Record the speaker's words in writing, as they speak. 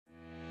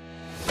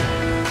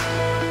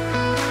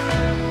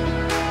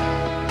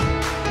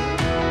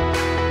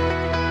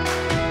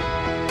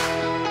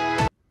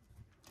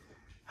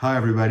Hi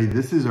everybody,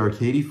 this is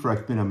Arkady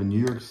Frekhtman. I'm a New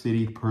York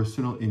City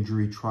personal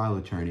injury trial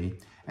attorney.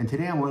 And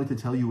today I wanted to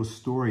tell you a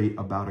story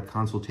about a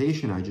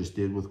consultation I just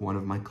did with one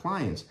of my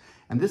clients.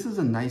 And this is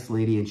a nice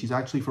lady, and she's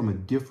actually from a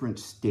different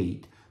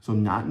state, so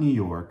not New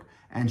York.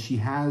 And she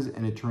has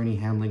an attorney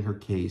handling her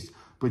case,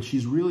 but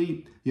she's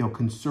really,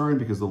 concerned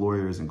because the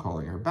lawyer isn't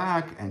calling her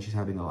back and she's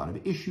having a lot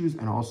of issues.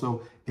 And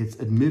also it's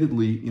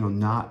admittedly,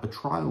 not a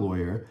trial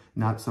lawyer,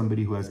 not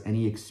somebody who has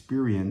any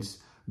experience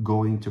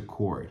going to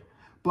court.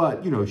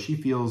 But, she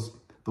feels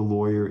the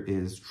lawyer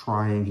is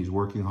trying, he's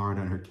working hard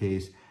on her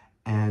case.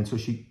 And so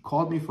she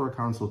called me for a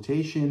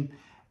consultation.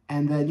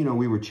 And then,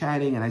 we were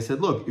chatting and I said,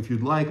 look, if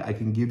you'd like, I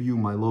can give you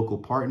my local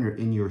partner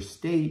in your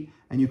state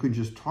and you can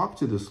just talk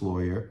to this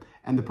lawyer.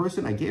 And the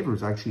person I gave her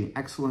is actually an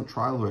excellent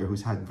trial lawyer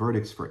who's had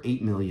verdicts for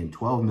 8 million,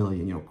 12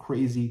 million,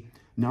 crazy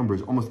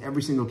numbers. Almost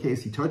every single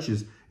case he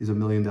touches is $1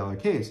 million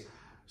case.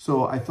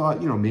 So I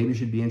thought, maybe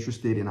she'd be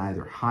interested in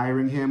either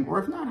hiring him, or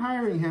if not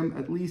hiring him,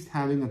 at least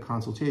having a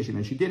consultation.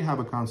 And she did have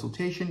a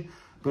consultation,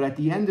 but at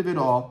the end of it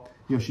all,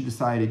 she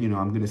decided,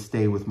 I'm going to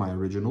stay with my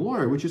original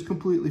lawyer, which is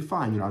completely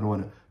fine. I don't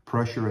want to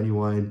pressure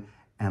anyone.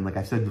 And like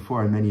I said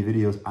before in many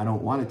videos, I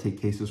don't want to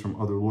take cases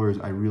from other lawyers.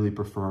 I really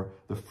prefer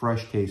the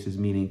fresh cases,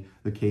 meaning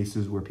the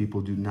cases where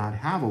people do not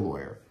have a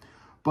lawyer.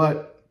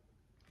 But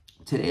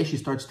today she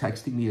starts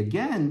texting me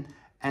again,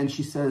 and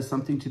she says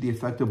something to the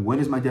effect of, when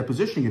is my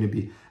deposition going to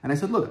be? And I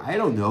said, look, I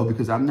don't know,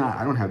 because I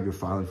don't have your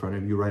file in front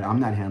of you, right? I'm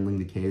not handling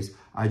the case.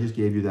 I just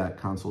gave you that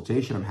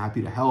consultation. I'm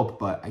happy to help,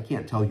 but I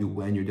can't tell you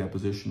when your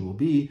deposition will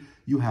be.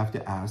 You have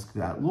to ask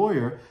that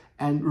lawyer.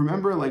 And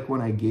remember, like when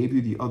I gave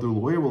you the other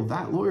lawyer, well,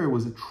 that lawyer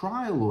was a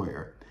trial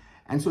lawyer.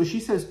 And so she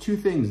says two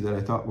things that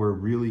I thought were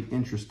really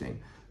interesting.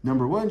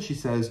 Number one, she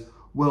says,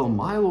 well,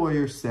 my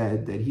lawyer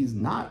said that he's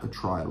not a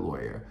trial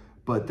lawyer,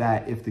 but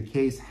that if the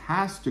case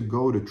has to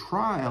go to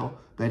trial,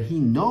 that he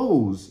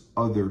knows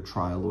other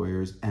trial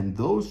lawyers and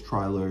those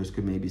trial lawyers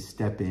could maybe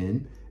step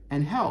in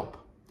and help.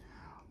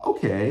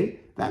 Okay,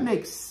 that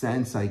makes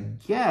sense, I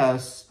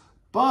guess,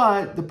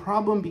 but the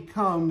problem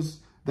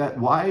becomes that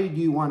why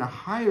do you want to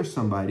hire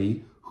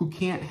somebody who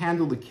can't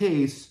handle the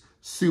case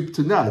soup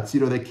to nuts?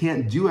 They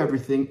can't do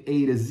everything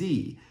A to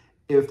Z.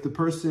 If the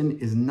person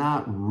is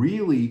not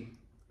really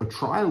a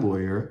trial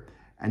lawyer,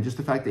 and just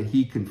the fact that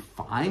he can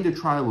find a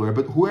trial lawyer,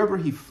 but whoever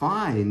he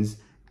finds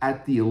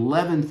at the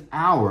 11th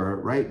hour,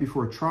 right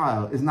before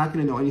trial, is not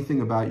going to know anything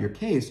about your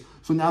case.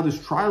 So now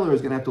this trial lawyer is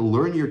going to have to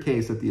learn your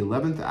case at the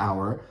 11th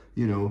hour,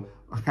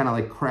 kind of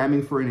like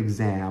cramming for an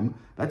exam.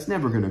 That's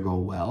never going to go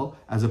well,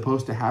 as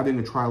opposed to having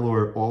a trial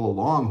lawyer all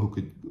along who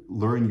could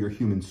learn your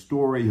human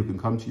story, who can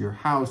come to your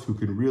house, who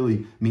can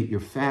really meet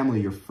your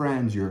family, your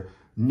friends, your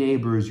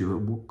neighbors, your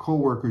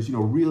coworkers,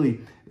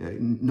 really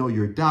know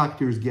your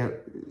doctors,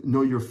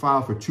 know your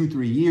file for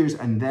 2-3 years,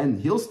 and then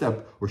he'll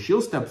step or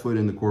she'll step foot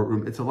in the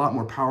courtroom. It's a lot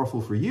more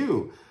powerful for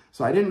you.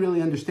 So I didn't really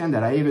understand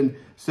that. I even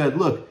said,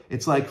 look,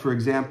 it's like, for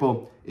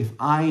example, if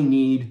I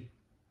need,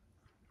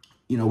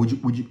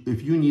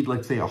 if you need,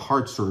 let's say, a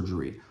heart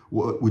surgery,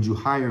 would you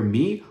hire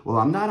me? Well,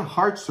 I'm not a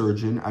heart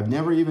surgeon. I've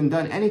never even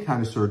done any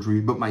kind of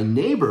surgery, but my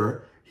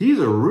neighbor, he's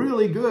a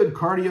really good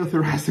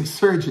cardiothoracic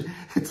surgeon.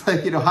 It's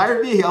like,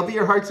 hire me, I'll be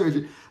your heart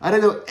surgeon. I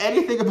don't know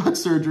anything about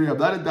surgery. I'm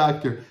not a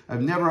doctor.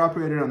 I've never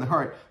operated on the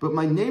heart. But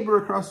my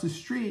neighbor across the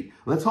street,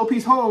 let's hope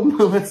he's home.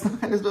 Let's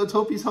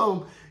hope he's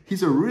home.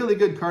 He's a really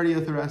good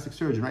cardiothoracic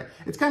surgeon, right?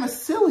 It's kind of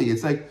silly.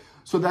 It's like,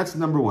 so that's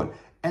number one.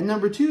 And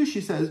number two,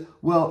 she says,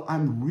 well,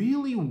 I'm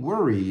really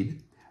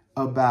worried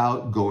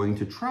about going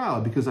to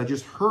trial because I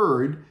just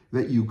heard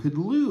that you could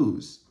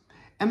lose.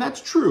 And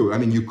that's true. I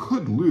mean, you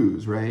could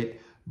lose, right?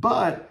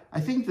 But I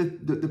think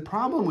that the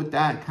problem with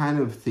that kind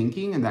of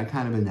thinking and that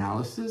kind of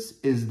analysis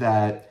is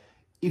that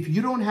if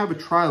you don't have a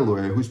trial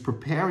lawyer who's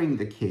preparing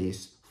the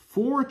case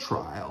for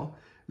trial,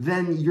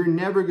 then you're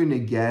never going to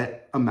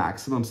get a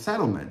maximum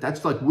settlement.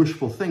 That's like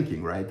wishful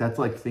thinking, right? That's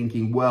like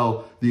thinking,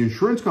 well, the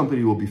insurance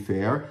company will be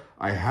fair.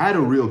 I had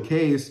a real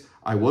case.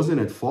 I wasn't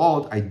at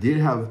fault. I did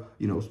have,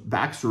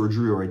 back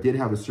surgery, or I did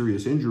have a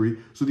serious injury.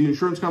 So the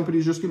insurance company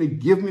is just going to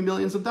give me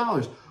millions of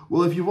dollars.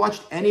 Well, if you've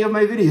watched any of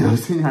my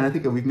videos, and I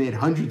think we've made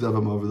hundreds of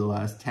them over the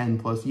last 10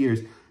 plus years,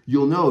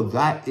 you'll know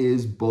that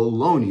is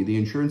baloney. The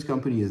insurance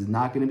company is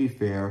not going to be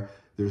fair.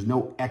 There's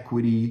no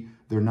equity.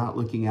 They're not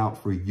looking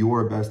out for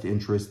your best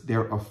interest.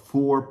 They're a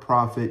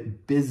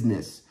for-profit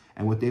business.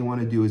 And what they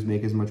want to do is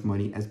make as much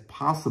money as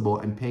possible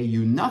and pay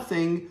you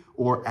nothing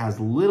or as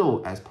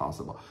little as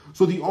possible.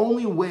 So the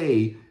only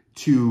way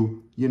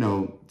to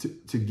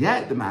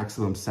get the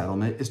maximum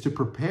settlement is to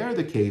prepare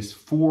the case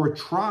for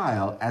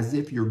trial as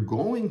if you're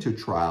going to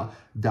trial,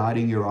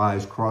 dotting your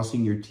I's,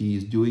 crossing your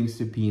T's, doing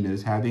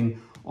subpoenas, having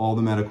all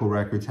the medical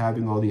records,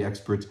 having all the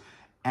experts,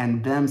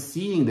 and them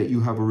seeing that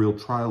you have a real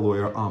trial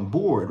lawyer on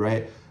board,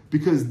 right?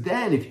 Because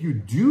then if you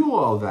do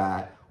all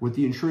that, what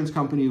the insurance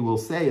company will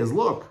say is,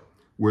 look,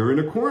 we're in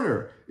a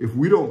corner. If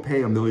we don't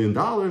pay $1 million,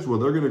 well,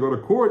 they're going to go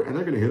to court and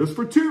they're going to hit us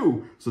for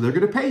 2. So they're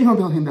going to pay you $1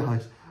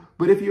 million.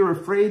 But if you're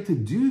afraid to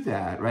do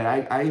that,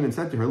 right? I even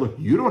said to her, look,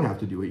 you don't have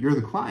to do it. You're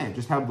the client.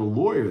 Just have the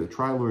lawyer, the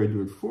trial lawyer,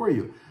 do it for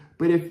you.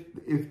 But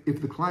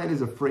if the client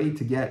is afraid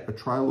to get a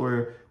trial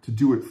lawyer to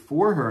do it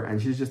for her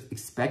and she's just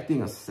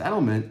expecting a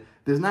settlement,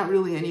 there's not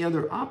really any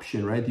other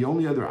option, right? The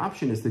only other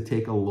option is to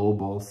take a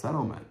lowball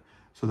settlement.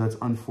 So that's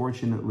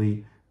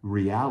unfortunately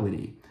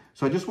reality.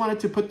 So I just wanted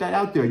to put that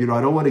out there. You know,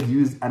 I don't want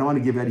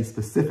to give any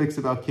specifics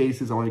about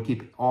cases. I want to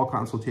keep all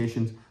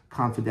consultations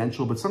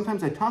confidential. But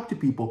sometimes I talk to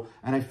people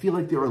and I feel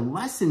like there are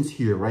lessons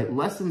here, right?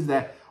 Lessons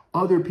that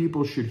other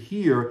people should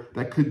hear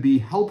that could be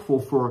helpful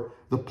for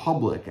the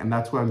public. And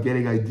that's why I'm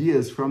getting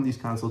ideas from these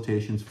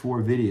consultations for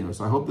videos.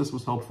 So I hope this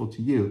was helpful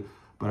to you.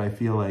 But I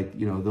feel like,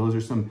 you know, those are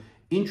some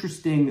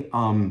interesting,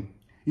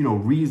 you know,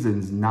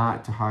 reasons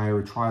not to hire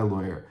a trial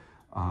lawyer.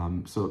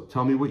 So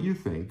tell me what you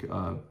think.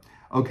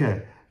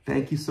 Okay.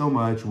 Thank you so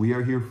much. We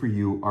are here for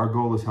you. Our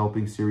goal is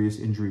helping serious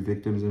injury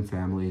victims and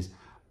families.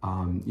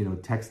 You know,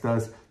 text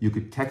us. You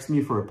could text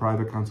me for a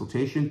private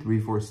consultation,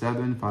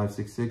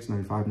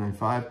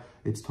 347-566-9595.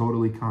 It's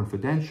totally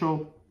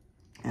confidential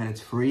and it's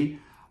free.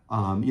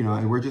 You know,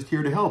 and we're just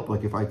here to help.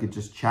 Like if I could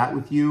just chat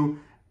with you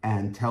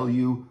and tell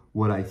you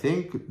what I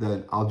think,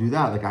 that I'll do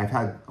that. Like I've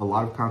had a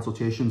lot of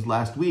consultations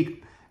last week.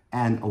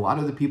 And a lot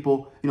of the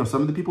people, you know,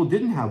 some of the people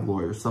didn't have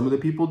lawyers. Some of the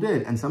people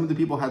did. And some of the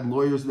people had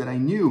lawyers that I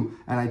knew.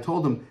 And I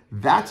told them,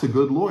 that's a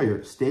good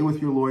lawyer. Stay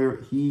with your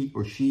lawyer. He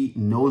or she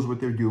knows what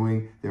they're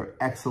doing. They're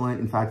excellent.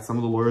 In fact, some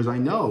of the lawyers I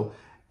know,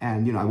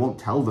 and, you know, I won't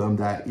tell them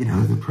that, you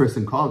know, the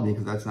person called me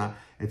because that's not,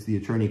 it's the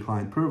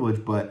attorney-client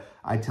privilege. But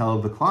I tell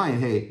the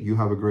client, hey, you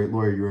have a great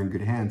lawyer. You're in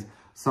good hands.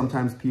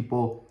 Sometimes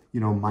people,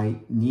 you know,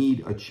 might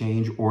need a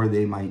change or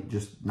they might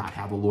just not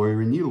have a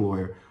lawyer and need a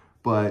lawyer.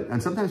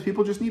 And sometimes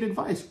people just need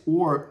advice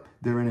or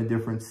they're in a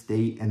different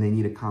state and they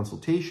need a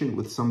consultation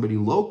with somebody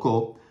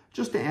local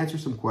just to answer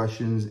some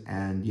questions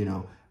and, you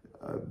know,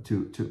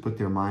 to put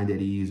their mind at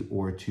ease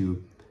or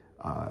to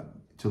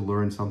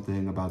learn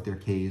something about their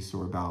case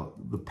or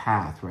about the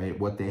path, right?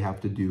 What they have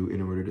to do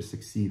in order to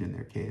succeed in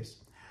their case.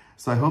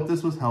 So I hope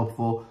this was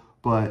helpful,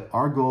 but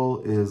our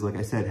goal is, like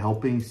I said,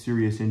 helping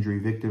serious injury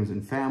victims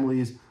and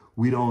families.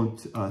 We don't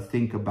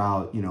think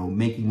about, you know,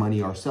 making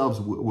money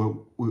ourselves. What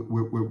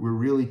we're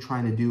really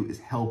trying to do is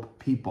help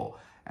people.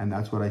 And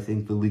that's what I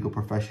think the legal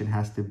profession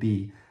has to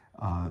be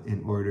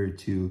in order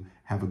to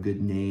have a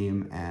good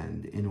name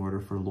and in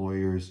order for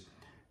lawyers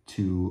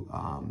to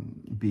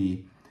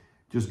be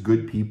just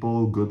good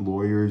people, good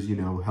lawyers, you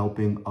know,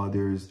 helping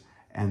others.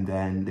 And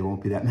then there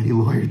won't be that many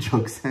lawyer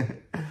jokes.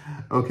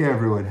 Okay,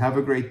 everyone, have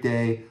a great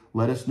day.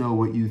 Let us know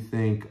what you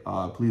think.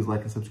 Please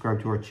like and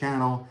subscribe to our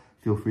channel.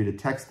 Feel free to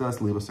text us,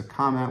 leave us a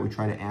comment. We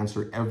try to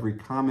answer every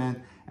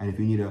comment. And if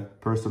you need a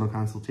personal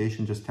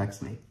consultation, just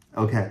text me.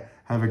 Okay,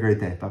 have a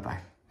great day.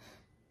 Bye-bye.